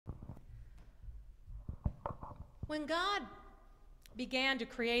When God began to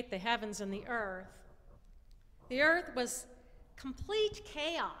create the heavens and the earth was complete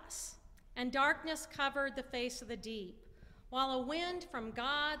chaos, and darkness covered the face of the deep, while a wind from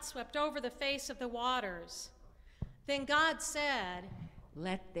God swept over the face of the waters. Then God said,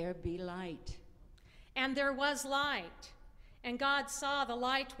 "Let there be light." And there was light. And God saw the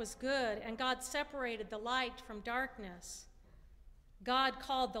light was good, and God separated the light from darkness. God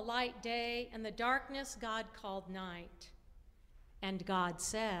called the light day, and the darkness God called night. And God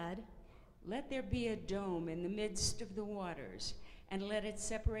said, "Let there be a dome in the midst of the waters, and let it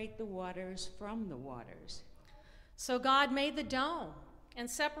separate the waters from the waters." So God made the dome and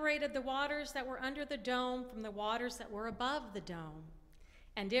separated the waters that were under the dome from the waters that were above the dome.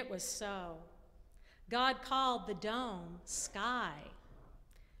 And it was so. God called the dome sky.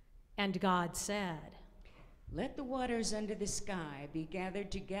 And God said, "Let the waters under the sky be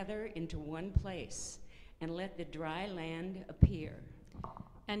gathered together into one place, and let the dry land appear."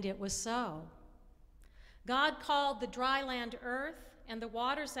 And it was so. God called the dry land earth, and the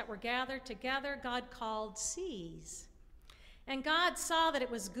waters that were gathered together God called seas. And God saw that it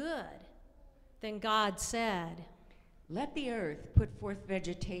was good. Then God said, "Let the earth put forth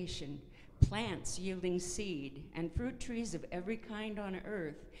vegetation, plants yielding seed, and fruit trees of every kind on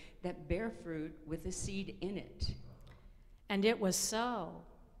earth that bear fruit with a seed in it." And it was so.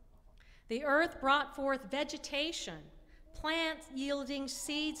 The earth brought forth vegetation, plants yielding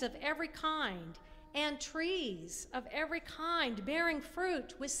seeds of every kind, and trees of every kind bearing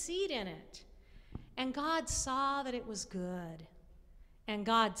fruit with seed in it. And God saw that it was good. And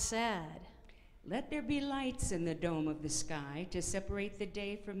God said, "Let there be lights in the dome of the sky to separate the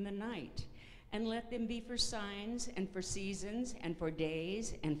day from the night, and let them be for signs and for seasons and for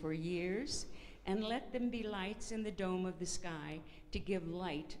days and for years, and let them be lights in the dome of the sky to give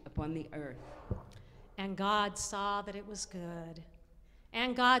light upon the earth." And God saw that it was good.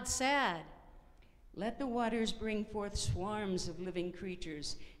 And God said, "Let the waters bring forth swarms of living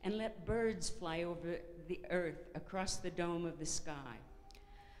creatures, and let birds fly over the earth across the dome of the sky."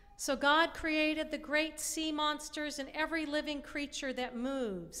 So God created the great sea monsters and every living creature that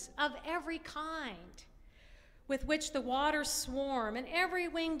moves, of every kind, with which the waters swarm, and every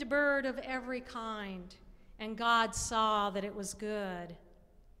winged bird of every kind. And God saw that it was good.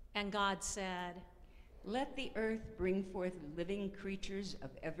 And God said, "Let the earth bring forth living creatures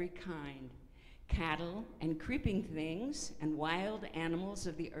of every kind, cattle and creeping things and wild animals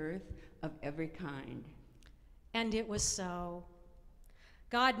of the earth of every kind." And it was so.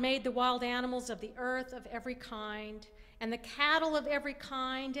 God made the wild animals of the earth of every kind, and the cattle of every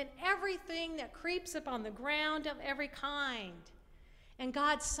kind, and everything that creeps upon the ground of every kind. And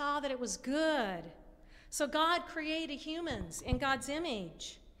God saw that it was good. So God created humans in God's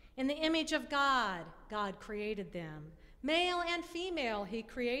image. In the image of God, God created them. Male and female, he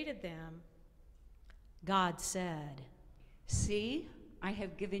created them. God said, "See, I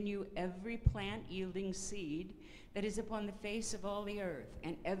have given you every plant yielding seed that is upon the face of all the earth,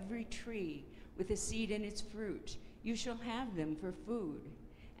 and every tree with a seed in its fruit. You shall have them for food.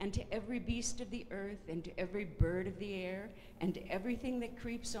 And to every beast of the earth, and to every bird of the air, and to everything that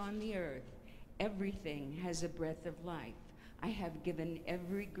creeps on the earth, everything has a breath of life. I have given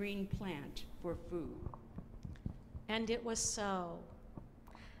every green plant for food." And it was so.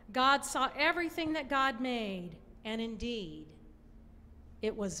 God saw everything that God made, and indeed,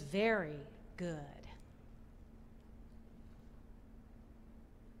 it was very good.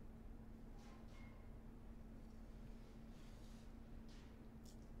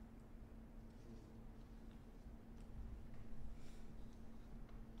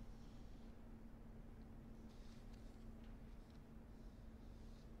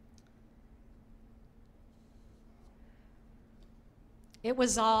 It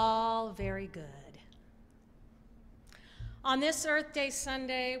was all very good. On this Earth Day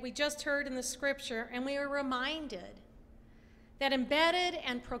Sunday, we just heard in the scripture, and we were reminded that embedded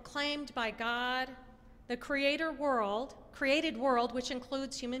and proclaimed by God, the created world, which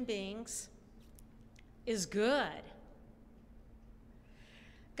includes human beings, is good.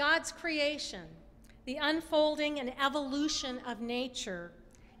 God's creation, the unfolding and evolution of nature,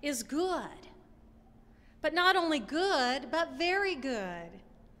 is good. But not only good, but very good.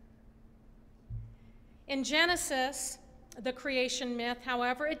 In Genesis, the creation myth,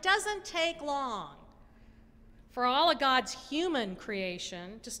 however, it doesn't take long for all of God's human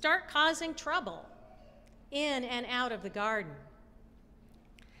creation to start causing trouble in and out of the garden.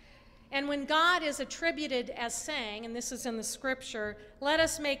 And when God is attributed as saying, and this is in the scripture, "Let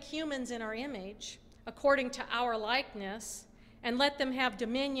us make humans in our image, according to our likeness," and let them have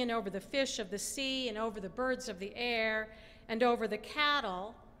dominion over the fish of the sea and over the birds of the air and over the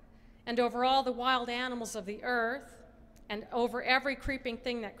cattle and over all the wild animals of the earth and over every creeping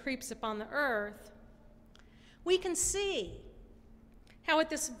thing that creeps upon the earth, we can see how at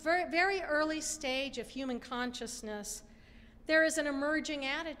this very early stage of human consciousness, there is an emerging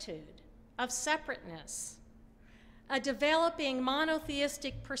attitude of separateness, a developing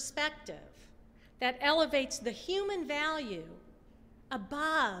monotheistic perspective that elevates the human value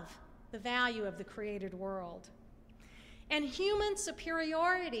above the value of the created world. And human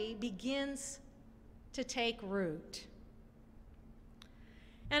superiority begins to take root.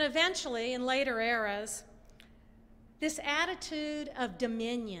 And eventually, in later eras, this attitude of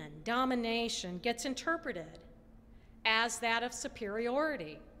dominion, domination, gets interpreted as that of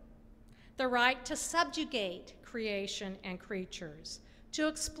superiority, the right to subjugate creation and creatures, to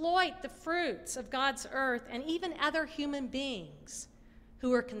exploit the fruits of God's earth and even other human beings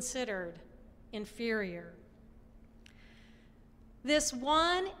who are considered inferior. This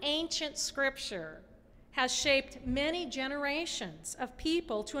one ancient scripture has shaped many generations of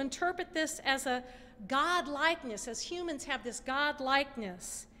people to interpret this as a God-likeness, as humans have this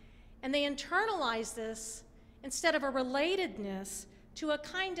God-likeness, and they internalize this instead of a relatedness to a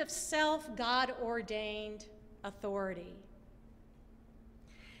kind of self-God-ordained authority.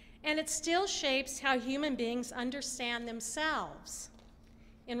 And it still shapes how human beings understand themselves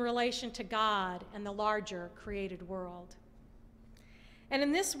in relation to God and the larger created world. And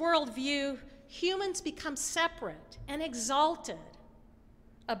in this worldview, humans become separate and exalted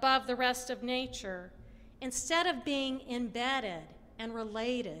above the rest of nature instead of being embedded and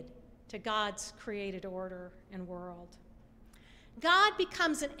related to God's created order and world. God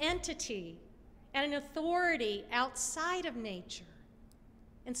becomes an entity and an authority outside of nature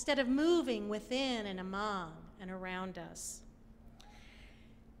instead of moving within and among and around us.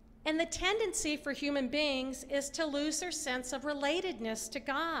 And the tendency for human beings is to lose their sense of relatedness to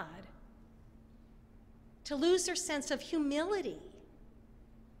God, to lose their sense of humility.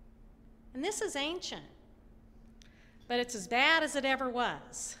 And this is ancient, but it's as bad as it ever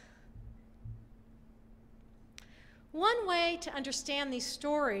was. One way to understand these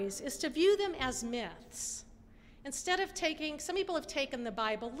stories is to view them as myths. Instead of some people have taken the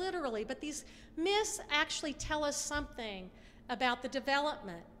Bible literally, but these myths actually tell us something about the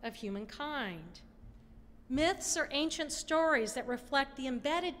development of humankind. Myths are ancient stories that reflect the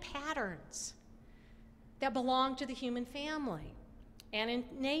embedded patterns that belong to the human family and in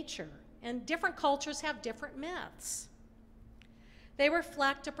nature, and different cultures have different myths. They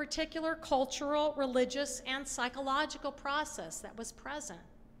reflect a particular cultural, religious, and psychological process that was present.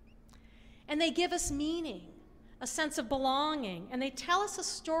 And they give us meaning, a sense of belonging, and they tell us a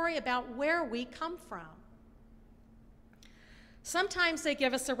story about where we come from. Sometimes they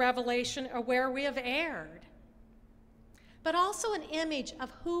give us a revelation of where we have erred, but also an image of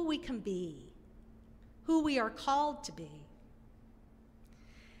who we can be, who we are called to be.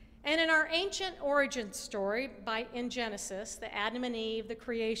 And in our ancient origin story in Genesis, the Adam and Eve, the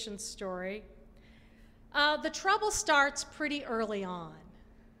creation story, the trouble starts pretty early on.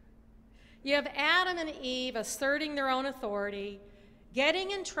 You have Adam and Eve asserting their own authority,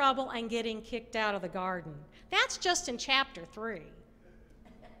 getting in trouble, and getting kicked out of the garden. That's just in chapter 3.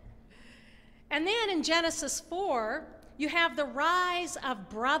 And then in Genesis 4, you have the rise of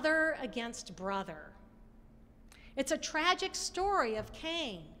brother against brother. It's a tragic story of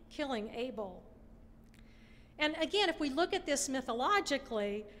Cain killing Abel. And again, if we look at this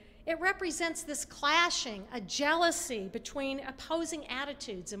mythologically, it represents this clashing, a jealousy between opposing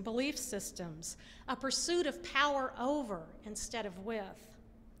attitudes and belief systems, a pursuit of power over instead of with.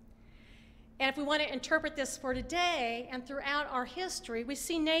 And if we want to interpret this for today and throughout our history, we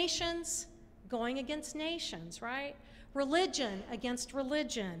see nations going against nations, right? Religion against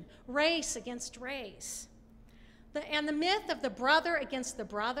religion, race against race. And the myth of the brother against the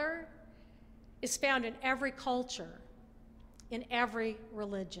brother is found in every culture, in every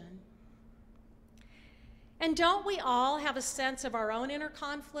religion. And don't we all have a sense of our own inner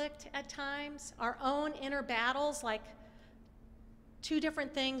conflict at times, our own inner battles, like two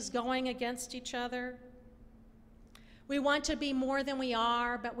different things going against each other? We want to be more than we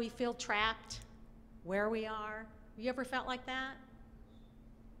are, but we feel trapped where we are. Have you ever felt like that?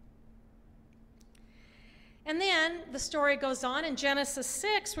 And then the story goes on. In Genesis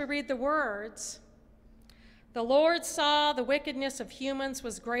 6, we read the words, "The Lord saw the wickedness of humans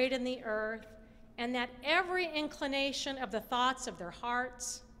was great in the earth, and that every inclination of the thoughts of their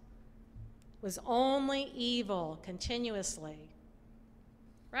hearts was only evil continuously."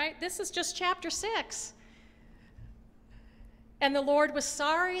 Right? This is just chapter 6. And the Lord was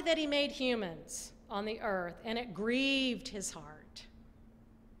sorry that he made humans on the earth, and it grieved his heart.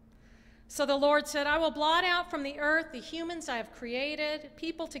 So the Lord said, I will blot out from the earth the humans I have created,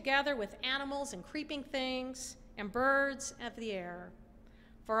 people together with animals and creeping things and birds of the air,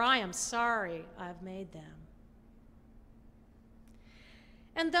 for I am sorry I have made them.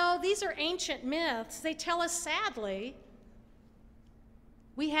 And though these are ancient myths, they tell us sadly,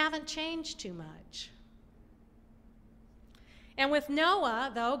 we haven't changed too much. And with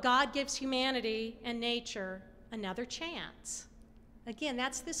Noah, though, God gives humanity and nature another chance. Again,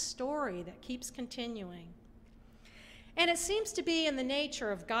 that's this story that keeps continuing. And it seems to be in the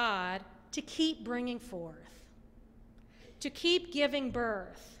nature of God to keep bringing forth, to keep giving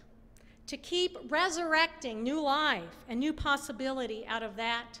birth, to keep resurrecting new life and new possibility out of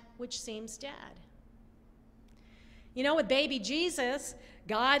that which seems dead. You know, with baby Jesus,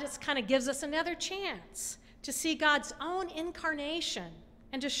 God kind of gives us another chance to see God's own incarnation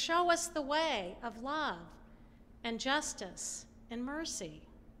and to show us the way of love and justice and mercy.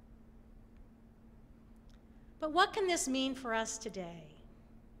 But what can this mean for us today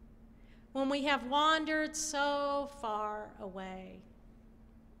when we have wandered so far away?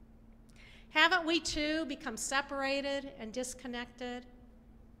 Haven't we too become separated and disconnected?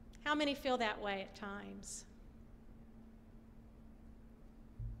 How many feel that way at times?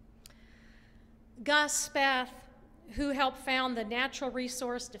 Gus Speth, who helped found the Natural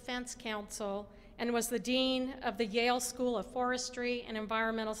Resource Defense Council and was the dean of the Yale School of Forestry and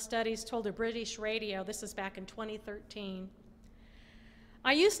Environmental Studies, told a British radio, this is back in 2013,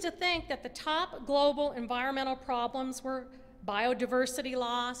 I used to think that the top global environmental problems were biodiversity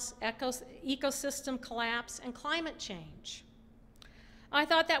loss, ecosystem collapse, and climate change. I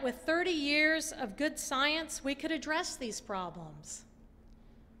thought that with 30 years of good science, we could address these problems.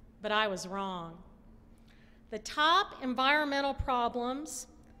 But I was wrong. The top environmental problems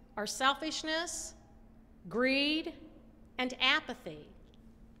are selfishness, greed, and apathy.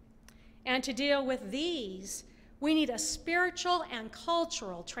 And to deal with these, we need a spiritual and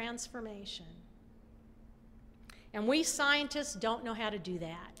cultural transformation. And we scientists don't know how to do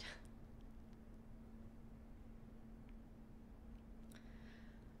that.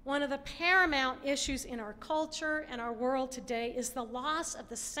 One of the paramount issues in our culture and our world today is the loss of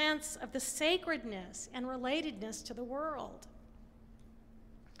the sense of the sacredness and relatedness to the world.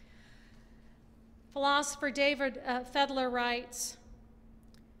 Philosopher David Fedler writes,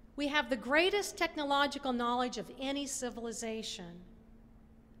 we have the greatest technological knowledge of any civilization,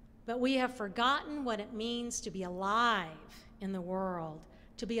 but we have forgotten what it means to be alive in the world,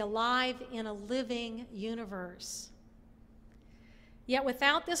 to be alive in a living universe. Yet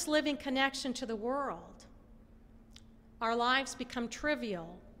without this living connection to the world, our lives become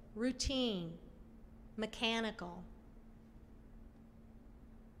trivial, routine, mechanical.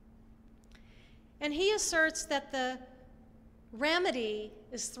 And he asserts that the remedy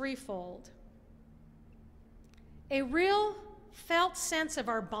is threefold. A real felt sense of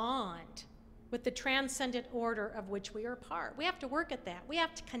our bond with the transcendent order of which we are part. We have to work at that. We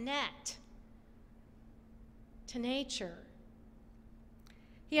have to connect to nature.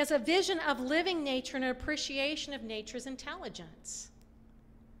 He has a vision of living nature and an appreciation of nature's intelligence.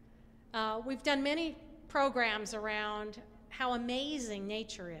 We've done many programs around how amazing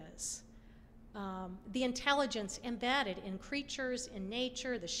nature is. The intelligence embedded in creatures, in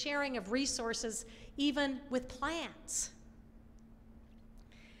nature, the sharing of resources, even with plants.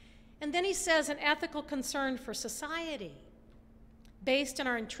 And then he says an ethical concern for society based on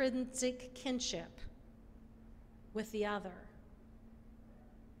our intrinsic kinship with the other.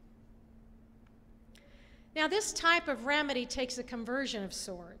 Now, this type of remedy takes a conversion of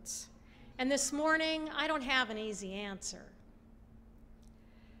sorts. And this morning, I don't have an easy answer.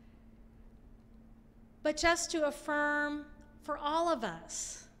 But just to affirm for all of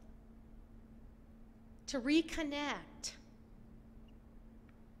us to reconnect,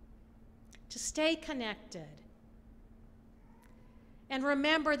 to stay connected, and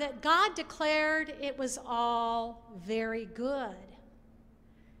remember that God declared it was all very good.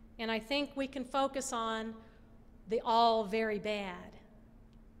 And I think we can focus on the all very bad.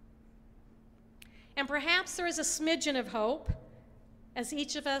 And perhaps there is a smidgen of hope as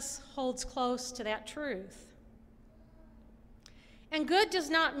each of us holds close to that truth. And good does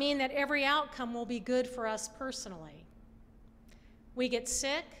not mean that every outcome will be good for us personally. We get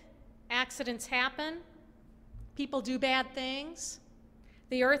sick, accidents happen, people do bad things,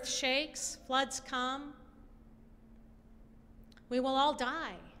 the earth shakes, floods come. We will all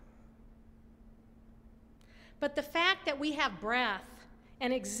die. But the fact that we have breath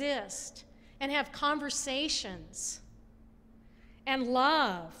and exist and have conversations and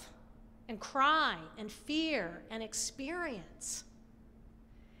love and cry and fear and experience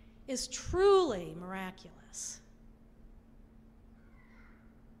is truly miraculous.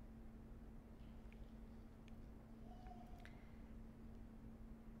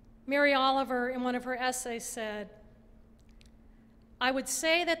 Mary Oliver, in one of her essays, said, "I would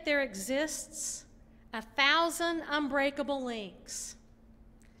say that there exists 1,000 unbreakable links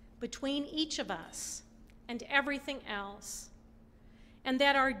between each of us and everything else, and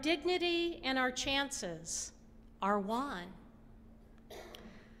that our dignity and our chances are one.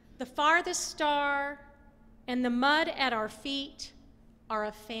 The farthest star and the mud at our feet are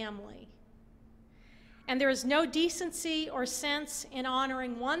a family. And there is no decency or sense in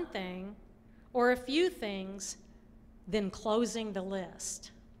honoring one thing or a few things, then closing the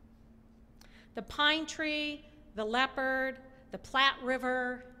list. The pine tree, the leopard, the Platte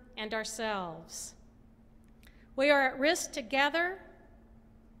River, and ourselves. We are at risk together,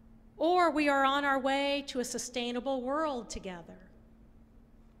 or we are on our way to a sustainable world together.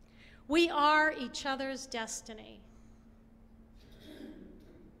 We are each other's destiny.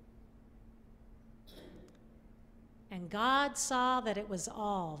 And God saw that it was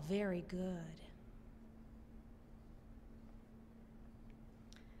all very good."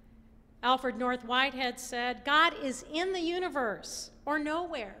 Alfred North Whitehead said, "God is in the universe or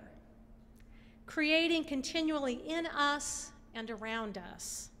nowhere, creating continually in us and around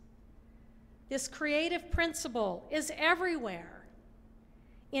us. This creative principle is everywhere,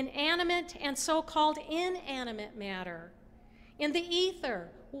 in animate and so-called inanimate matter, in the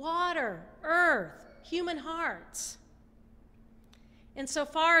ether, water, earth, human hearts.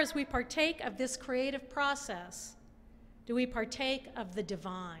 Insofar as we partake of this creative process, do we partake of the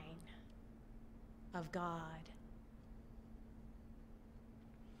divine, of God."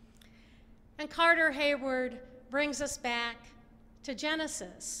 And Carter Hayward brings us back to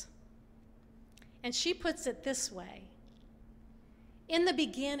Genesis. And she puts it this way: "In the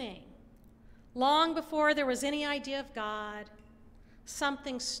beginning, long before there was any idea of God,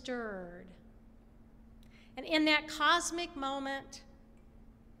 something stirred. And in that cosmic moment,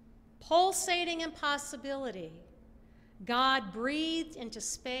 pulsating in possibility, God breathed into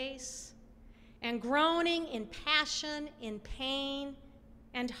space, and groaning in passion, in pain,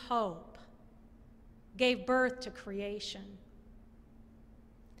 and hope, gave birth to creation.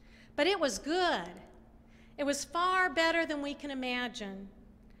 But it was good. It was far better than we can imagine,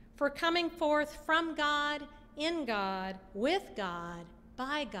 for coming forth from God, in God, with God,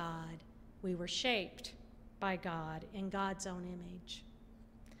 by God, we were shaped by God in God's own image,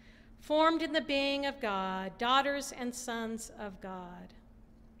 formed in the being of God, daughters and sons of God.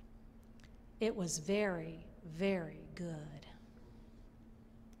 It was very, very good."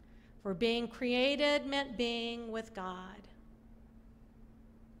 For being created meant being with God.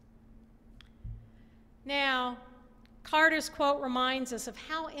 Now, Carter's quote reminds us of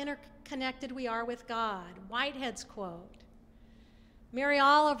how interconnected we are with God. Whitehead's quote, Mary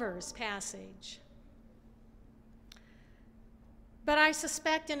Oliver's passage. But I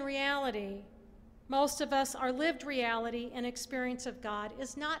suspect in reality, most of us, our lived reality and experience of God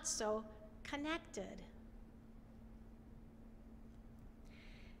is not so connected.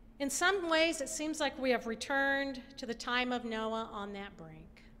 In some ways, it seems like we have returned to the time of Noah on that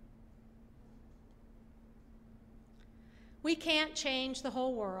brink. We can't change the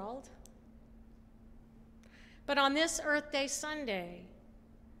whole world, but on this Earth Day Sunday,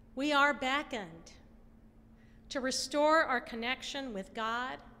 we are beckoned to restore our connection with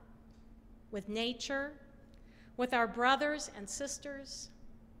God, with nature, with our brothers and sisters,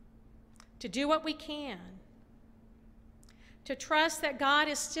 to do what we can, to trust that God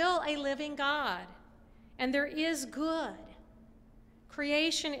is still a living God, and there is good.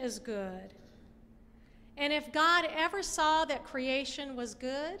 Creation is good. And if God ever saw that creation was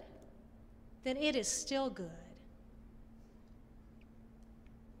good, then it is still good.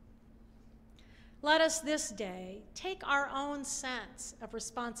 Let us this day take our own sense of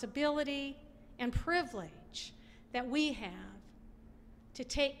responsibility and privilege that we have to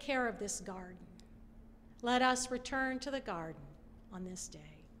take care of this garden. Let us return to the garden on this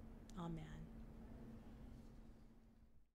day. Amen.